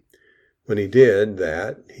meeting. When he did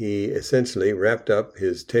that, he essentially wrapped up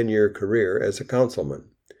his 10-year career as a councilman.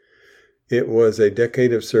 It was a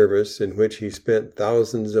decade of service in which he spent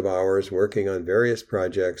thousands of hours working on various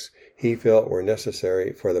projects he felt were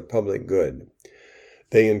necessary for the public good.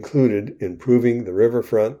 They included improving the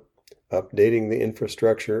riverfront, updating the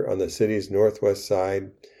infrastructure on the city's northwest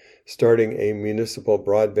side, starting a municipal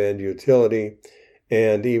broadband utility,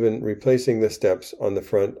 and even replacing the steps on the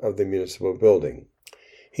front of the municipal building.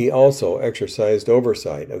 He also exercised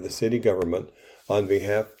oversight of the city government on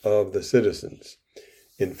behalf of the citizens.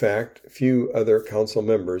 In fact, few other council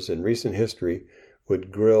members in recent history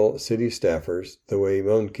would grill city staffers the way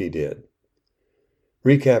Moenke did.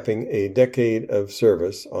 Recapping a decade of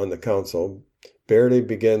service on the council barely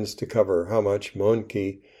begins to cover how much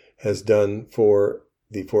Moenke has done for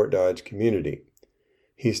the Fort Dodge community.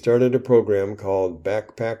 He started a program called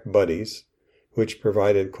Backpack Buddies, which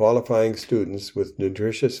provided qualifying students with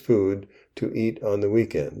nutritious food to eat on the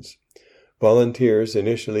weekends. Volunteers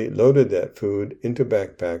initially loaded that food into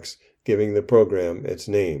backpacks, giving the program its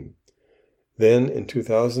name. Then, in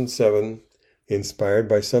 2007, inspired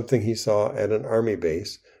by something he saw at an army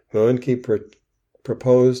base, Moenke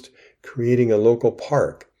proposed creating a local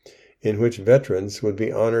park in which veterans would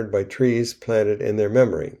be honored by trees planted in their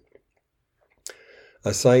memory.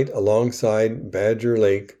 A site alongside Badger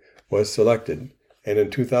Lake was selected, and in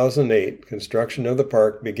 2008, construction of the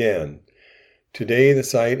park began. Today, the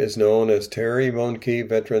site is known as Terry Moenke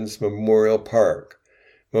Veterans Memorial Park.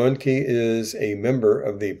 Moenke is a member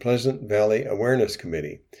of the Pleasant Valley Awareness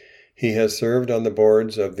Committee. He has served on the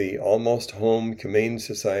boards of the Almost Home Humane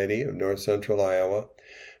Society of North Central Iowa,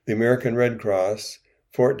 the American Red Cross,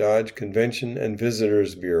 Fort Dodge Convention and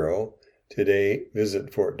Visitors Bureau, today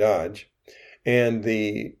Visit Fort Dodge, and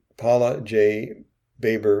the Paula J.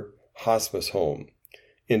 Baber Hospice Home.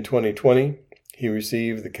 In 2020, he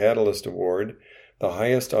received the Catalyst Award, the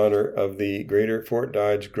highest honor of the Greater Fort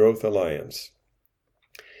Dodge Growth Alliance.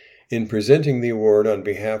 In presenting the award on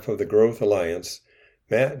behalf of the Growth Alliance,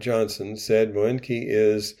 Matt Johnson said Moenke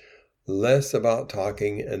is less about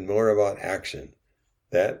talking and more about action.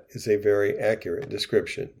 That is a very accurate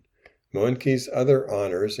description. Moenke's other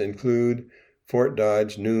honors include Fort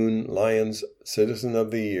Dodge Noon Lions Citizen of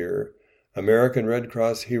the Year, American Red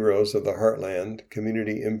Cross Heroes of the Heartland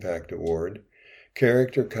Community Impact Award,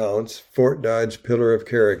 Character Counts Fort Dodge Pillar of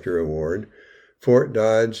Character Award, Fort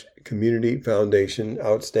Dodge Community Foundation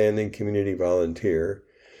Outstanding Community Volunteer,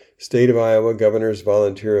 State of Iowa Governor's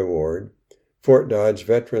Volunteer Award, Fort Dodge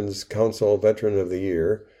Veterans Council Veteran of the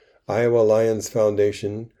Year, Iowa Lions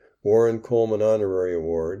Foundation Warren Coleman Honorary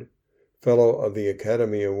Award, Fellow of the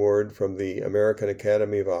Academy Award from the American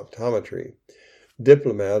Academy of Optometry,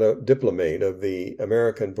 Diplomate of the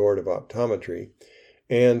American Board of Optometry,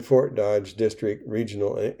 and Fort Dodge District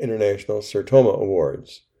Regional and International Sertoma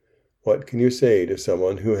Awards. What can you say to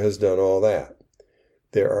someone who has done all that?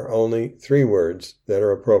 There are only 3 words that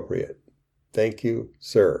are appropriate. Thank you,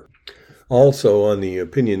 sir. Also on the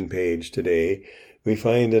opinion page today, we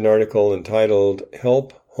find an article entitled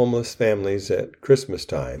Help Homeless Families at Christmas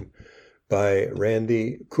Time by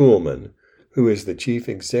Randy Kuhlman, who is the Chief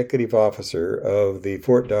Executive Officer of the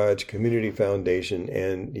Fort Dodge Community Foundation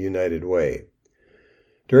and United Way.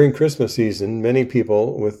 During Christmas season, many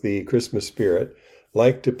people with the Christmas spirit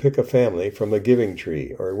like to pick a family from a giving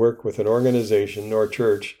tree or work with an organization or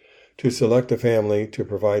church to select a family to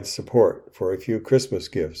provide support for a few Christmas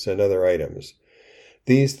gifts and other items.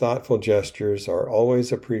 These thoughtful gestures are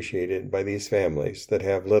always appreciated by these families that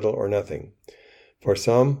have little or nothing. For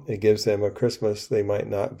some, it gives them a Christmas they might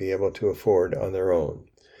not be able to afford on their own.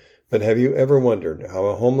 But have you ever wondered how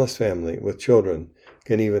a homeless family with children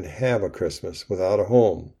can even have a Christmas without a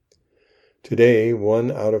home? Today,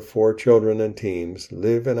 1 out of 4 children and teens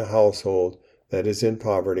live in a household that is in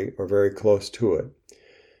poverty or very close to it.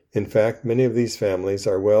 In fact, many of these families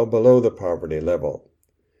are well below the poverty level.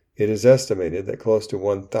 It is estimated that close to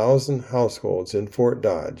 1,000 households in Fort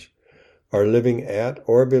Dodge are living at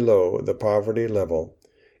or below the poverty level,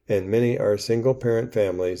 and many are single-parent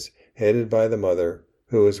families headed by the mother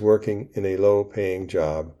who is working in a low-paying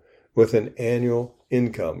job with an annual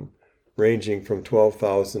income ranging from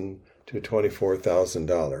 $12,000 to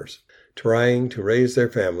 $24,000. Trying to raise their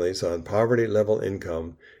families on poverty-level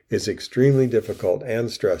income is extremely difficult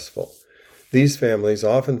and stressful. These families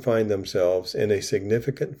often find themselves in a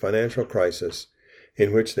significant financial crisis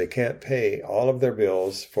in which they can't pay all of their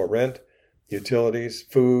bills for rent, utilities,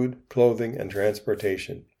 food, clothing, and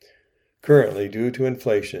transportation. Currently, due to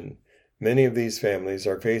inflation, many of these families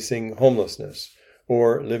are facing homelessness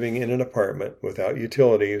or living in an apartment without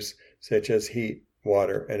utilities such as heat,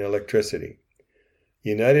 water, and electricity.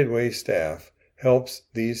 United Way staff helps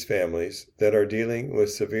these families that are dealing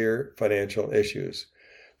with severe financial issues,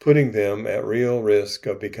 putting them at real risk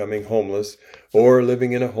of becoming homeless or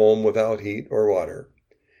living in a home without heat or water.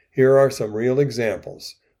 Here are some real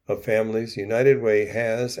examples of families United Way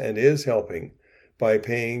has and is helping by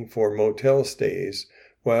paying for motel stays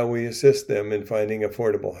while we assist them in finding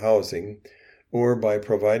affordable housing, or by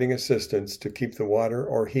providing assistance to keep the water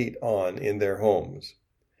or heat on in their homes.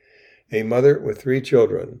 A mother with 3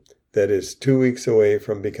 children that is 2 weeks away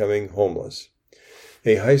from becoming homeless.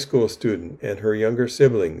 A high school student and her younger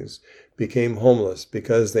siblings became homeless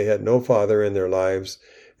because they had no father in their lives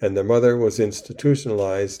and their mother was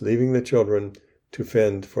institutionalized, leaving the children to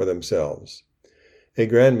fend for themselves. A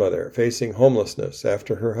grandmother facing homelessness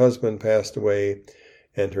after her husband passed away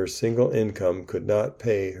and her single income could not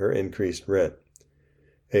pay her increased rent.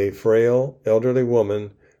 A frail, elderly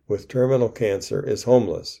woman with terminal cancer is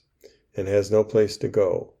homeless and has no place to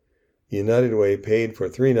go. United Way paid for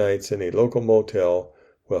 3 nights in a local motel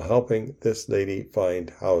while helping this lady find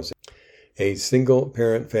housing. A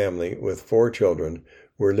single-parent family with 4 children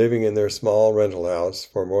were living in their small rental house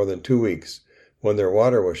for more than 2 weeks when their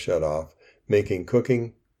water was shut off, making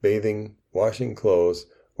cooking, bathing, washing clothes,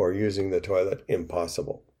 or using the toilet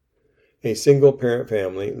impossible. A single-parent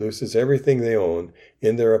family loses everything they own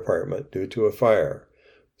in their apartment due to a fire,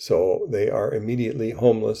 so they are immediately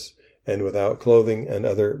homeless and without clothing and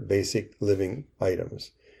other basic living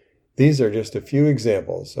items. These are just a few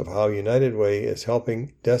examples of how United Way is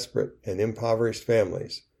helping desperate and impoverished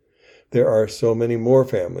families. There are so many more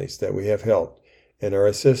families that we have helped, and our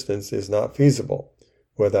assistance is not feasible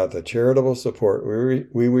without the charitable support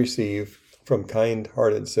we receive from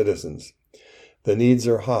kind-hearted citizens. The needs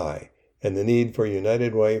are high, and the need for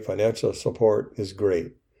United Way financial support is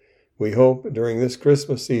great. We hope during this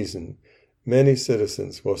Christmas season, many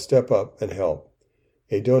citizens will step up and help.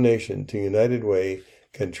 A donation to United Way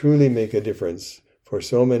can truly make a difference for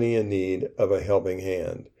so many in need of a helping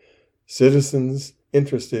hand. Citizens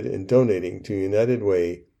interested in donating to United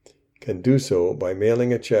Way can do so by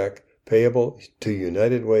mailing a check payable to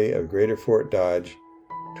United Way of Greater Fort Dodge,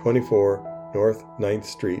 24 North 9th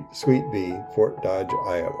Street, Suite B, Fort Dodge,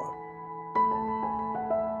 Iowa.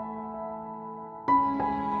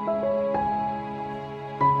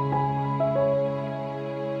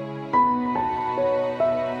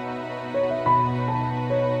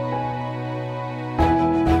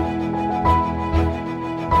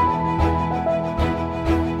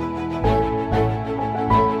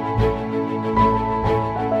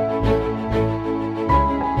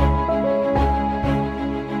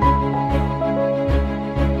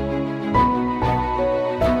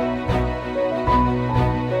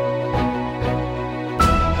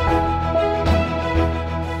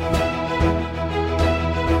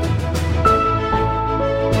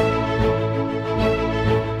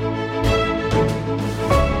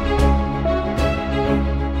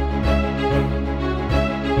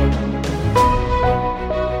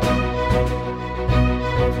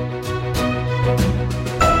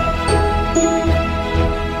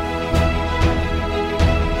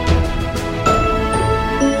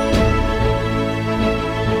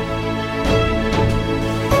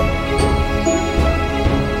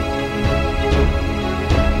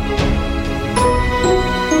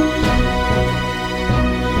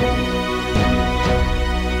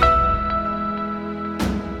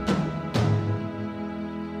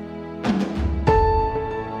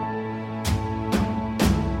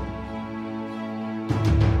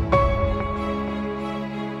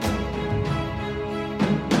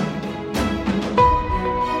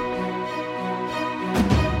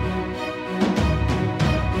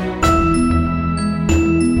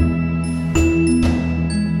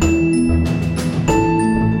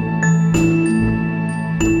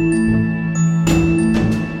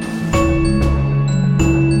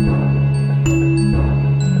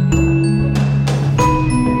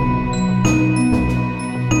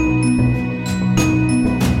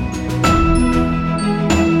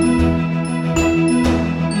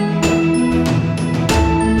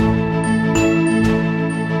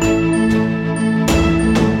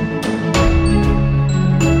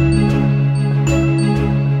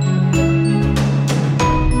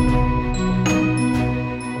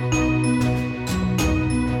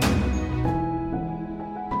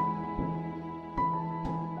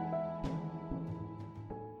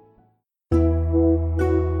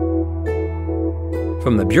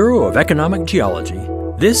 From the Bureau of Economic Geology,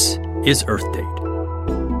 this is Earth Date.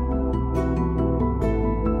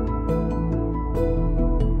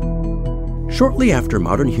 Shortly after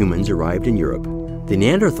modern humans arrived in Europe, the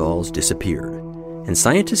Neanderthals disappeared, and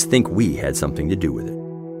scientists think we had something to do with it.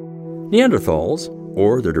 Neanderthals,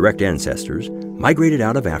 or their direct ancestors, migrated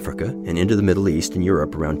out of Africa and into the Middle East and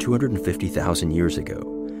Europe around 250,000 years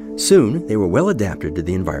ago. Soon, they were well adapted to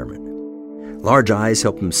the environment. Large eyes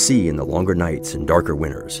helped them see in the longer nights and darker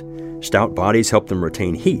winters. Stout bodies helped them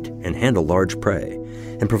retain heat and handle large prey,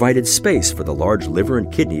 and provided space for the large liver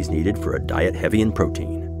and kidneys needed for a diet heavy in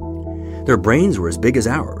protein. Their brains were as big as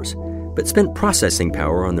ours, but spent processing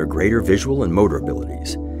power on their greater visual and motor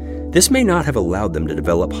abilities. This may not have allowed them to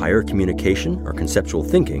develop higher communication or conceptual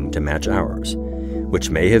thinking to match ours,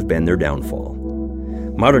 which may have been their downfall.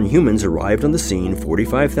 Modern humans arrived on the scene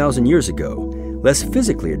 45,000 years ago, less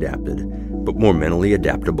physically adapted, but more mentally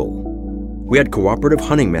adaptable. We had cooperative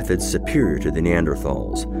hunting methods superior to the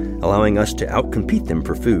Neanderthals, allowing us to outcompete them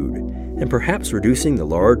for food, and perhaps reducing the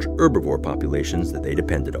large herbivore populations that they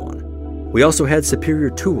depended on. We also had superior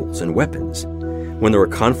tools and weapons. When there were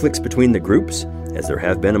conflicts between the groups, as there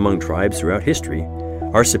have been among tribes throughout history,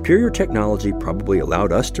 our superior technology probably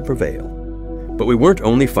allowed us to prevail. But we weren't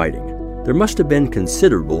only fighting. There must have been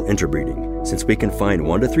considerable interbreeding, since we can find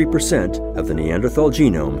 1 to 3% of the Neanderthal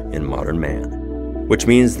genome in modern man. Which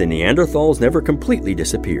means the Neanderthals never completely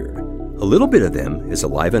disappeared. A little bit of them is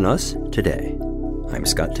alive in us today. I'm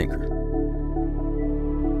Scott Tinker.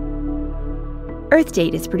 Earth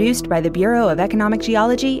Date is produced by the Bureau of Economic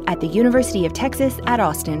Geology at the University of Texas at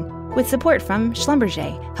Austin, with support from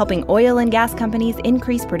Schlumberger, helping oil and gas companies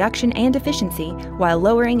increase production and efficiency while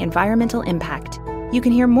lowering environmental impact. You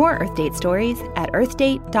can hear more Earth Date stories at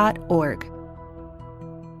earthdate.org.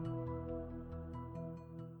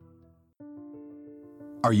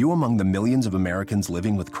 Are you among the millions of Americans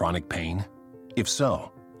living with chronic pain? If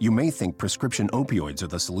so, you may think prescription opioids are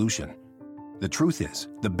the solution. The truth is,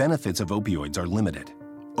 the benefits of opioids are limited.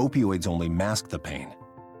 Opioids only mask the pain.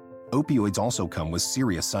 Opioids also come with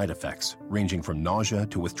serious side effects, ranging from nausea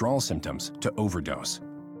to withdrawal symptoms to overdose.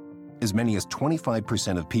 As many as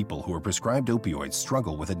 25% of people who are prescribed opioids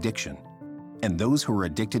struggle with addiction. And those who are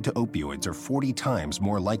addicted to opioids are 40 times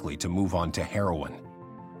more likely to move on to heroin.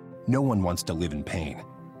 No one wants to live in pain,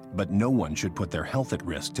 but no one should put their health at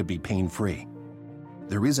risk to be pain-free.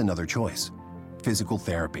 There is another choice: physical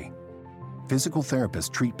therapy. Physical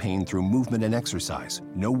therapists treat pain through movement and exercise,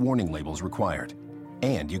 no warning labels required.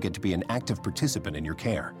 And you get to be an active participant in your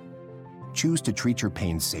care. Choose to treat your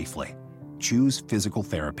pain safely. Choose physical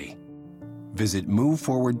therapy. Visit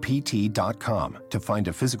moveforwardpt.com to find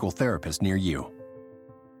a physical therapist near you.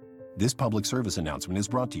 This public service announcement is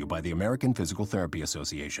brought to you by the American Physical Therapy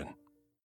Association.